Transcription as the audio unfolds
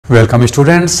Welcome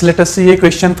students. Let us see a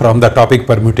question from the topic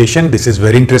permutation. This is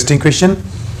very interesting question.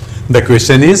 The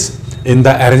question is, in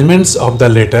the arrangements of the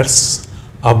letters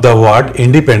of the word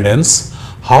independence,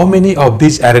 how many of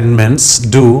these arrangements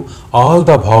do all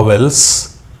the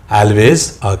vowels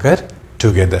always occur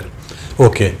together?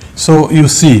 Okay, so you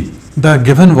see the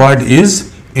given word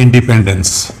is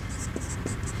independence.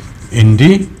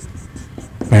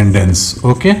 Independence.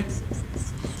 Okay.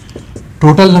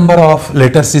 Total number of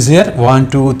letters is here 1,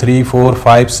 2, 3, 4,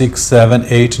 5, 6, 7,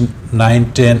 8,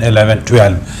 9, 10, 11,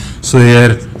 12. So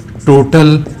here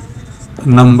total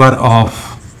number of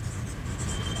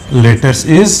letters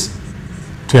is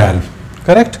 12,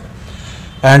 correct?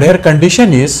 And here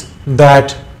condition is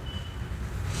that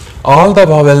all the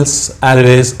vowels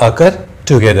always occur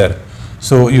together.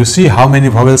 So you see how many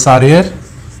vowels are here?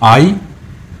 I,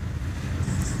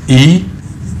 E,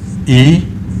 E,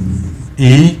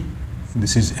 E,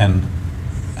 this is N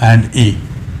and E.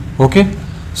 Okay,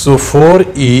 so 4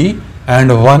 E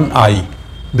and 1 I,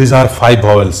 these are 5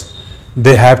 vowels,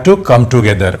 they have to come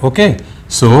together. Okay,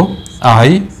 so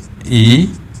I, E,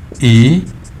 E,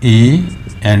 E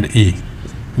and E,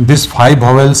 these 5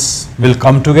 vowels will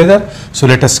come together. So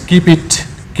let us keep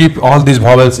all these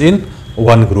vowels in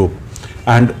one group,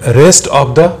 and rest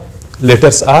of the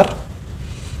letters are,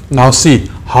 now see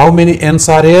how many N's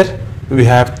are here. We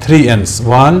have 3 N's,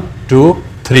 1, 2,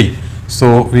 3.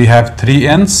 So we have 3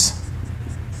 N's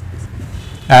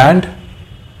and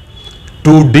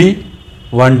 2D,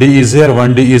 1D is here,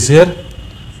 1D is here.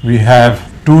 We have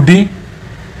 2D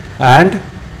and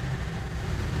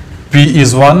P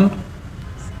is 1.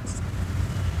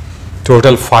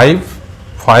 Total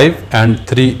 5 and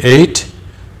 3, 8,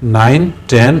 9,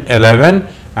 10, 11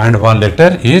 and one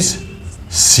letter is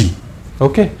C.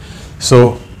 Okay,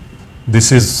 so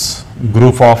this is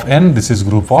group of N, this is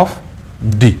group of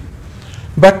D.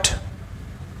 But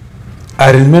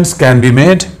arrangements can be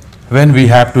made when we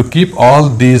have to keep all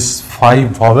these 5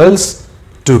 vowels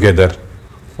together.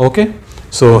 Okay,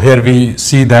 so here we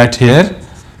see that here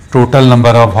total number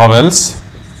of vowels,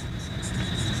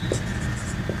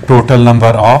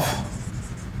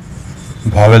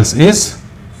 is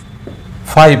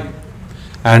 5,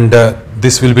 and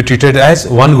this will be treated as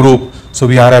one group. So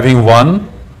we are having 1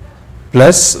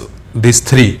 plus these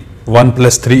 3, 1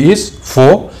 plus 3 is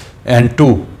 4 and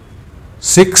 2,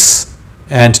 6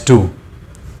 and 2,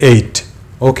 8.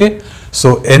 Okay,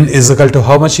 so N is equal to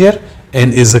how much here?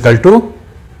 N is equal to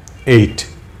 8.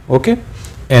 Okay,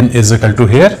 N is equal to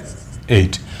here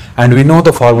 8. And we know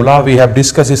the formula, we have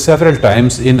discussed it several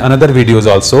times in another videos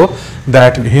also,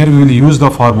 that here we will use the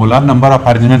formula, number of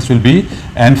arrangements will be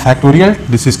N factorial.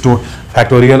 This is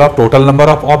factorial of total number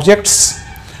of objects.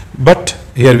 But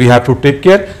here we have to take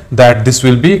care that this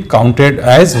will be counted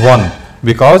as 1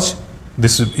 because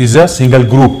this is a single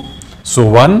group. So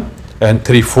 1 and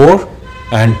 3, 4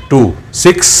 and 2,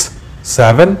 6,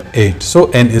 7, 8. So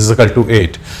N is equal to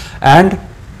 8. And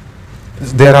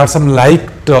there are some like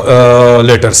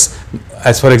letters,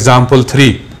 as for example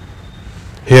 3,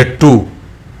 here 2.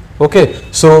 Okay,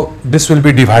 so this will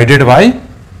be divided by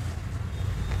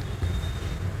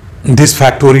these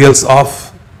factorials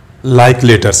of like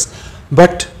letters,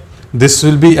 but this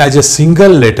will be as a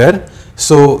single letter,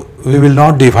 so we will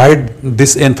not divide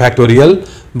this N factorial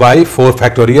by 4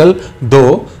 factorial,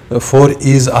 though 4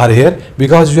 E's are here,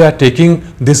 because we are taking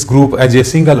this group as a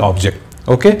single object.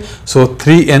 Okay, so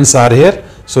 3 N's are here,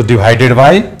 so divided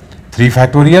by 3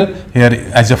 factorial.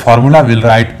 Here as a formula we will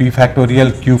write P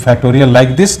factorial, Q factorial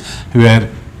like this, where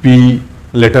P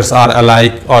letters are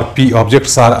alike or P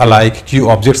objects are alike, Q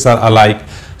objects are alike.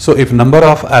 So if number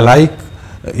of alike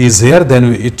is here,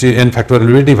 then it N factorial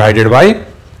will be divided by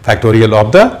factorial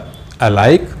of the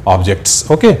alike objects.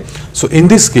 Okay, so in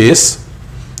this case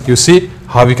you see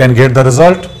how we can get the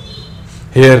result.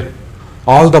 Here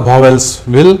all the vowels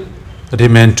will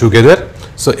remain together,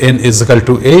 so N is equal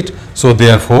to 8. So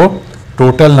therefore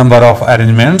total number of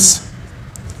arrangements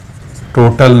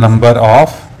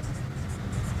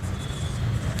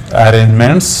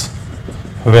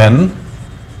when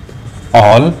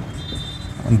all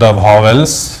the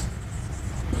vowels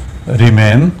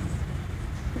remain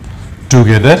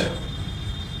together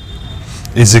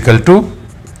is equal to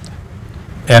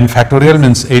N factorial,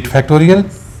 means 8 factorial,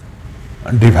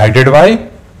 divided by,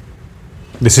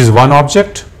 this is one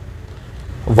object,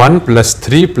 1 plus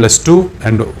 3 plus 2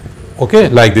 and okay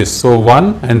like this. So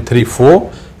 1 and 3,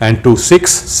 4 and 2,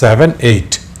 6, 7,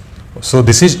 8. So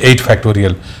this is 8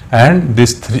 factorial, and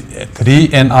this 3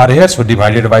 N are here, so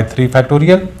divided by 3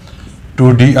 factorial,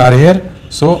 2D are here,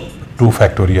 so 2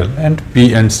 factorial, and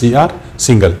P and C are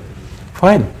single.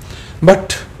 Fine.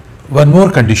 But one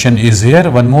more condition is here,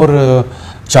 one more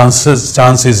chance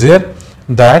is here,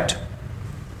 that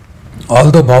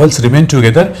although vowels remain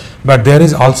together, but there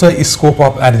is also a scope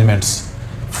of arrangements.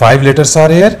 5 letters are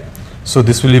here, so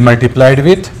this will be multiplied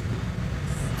with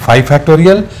 5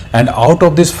 factorial, and out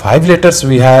of these 5 letters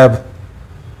we have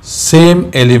same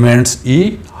elements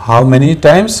E. How many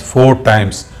times? 4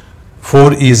 times.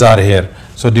 4 E's are here,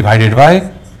 so divided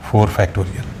by 4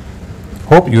 factorial.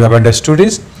 Hope you have understood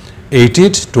this.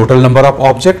 8 total number of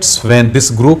objects when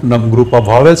this group of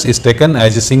vowels is taken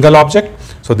as a single object.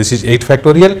 So this is 8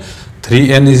 factorial.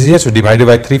 3n is here, so divided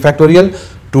by 3 factorial.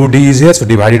 2d is here, so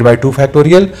divided by 2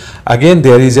 factorial. Again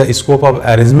there is a scope of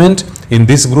arrangement in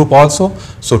this group also.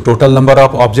 So total number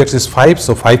of objects is 5,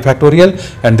 so 5 factorial,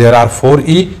 and there are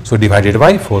 4e, so divided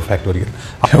by 4 factorial.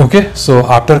 Okay, so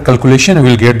after calculation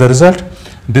we will get the result.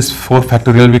 This 4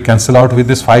 factorial we cancel out with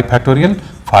this 5 factorial.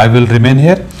 5 will remain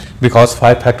here because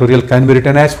 5 factorial can be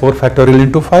written as 4 factorial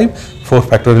into 5. 4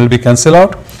 factorial will be cancelled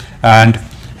out, and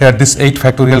here this 8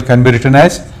 factorial can be written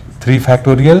as 3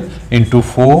 factorial into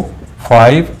 4,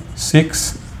 5,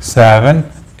 6, 7,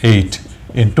 8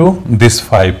 into this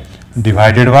 5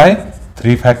 divided by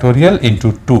 3 factorial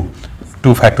into 2.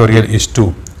 2 factorial is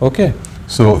 2. Okay,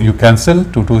 so you cancel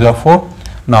 2 2s are 4.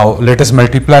 Now let us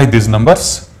multiply these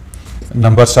numbers.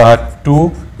 Numbers are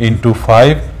 2 into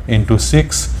 5 into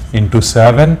 6 into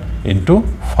 7 into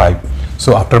 5.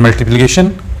 So after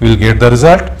multiplication we will get the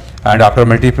result, and after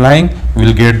multiplying we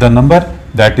will get the number,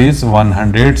 that is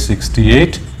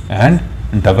 168 and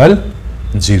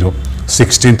 00,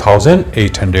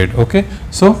 16,800. Okay,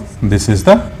 so this is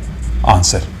the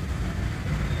answer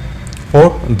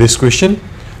for this question.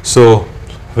 So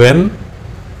when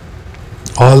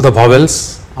all the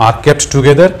vowels are kept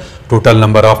together, total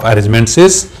number of arrangements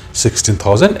is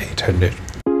 16,800.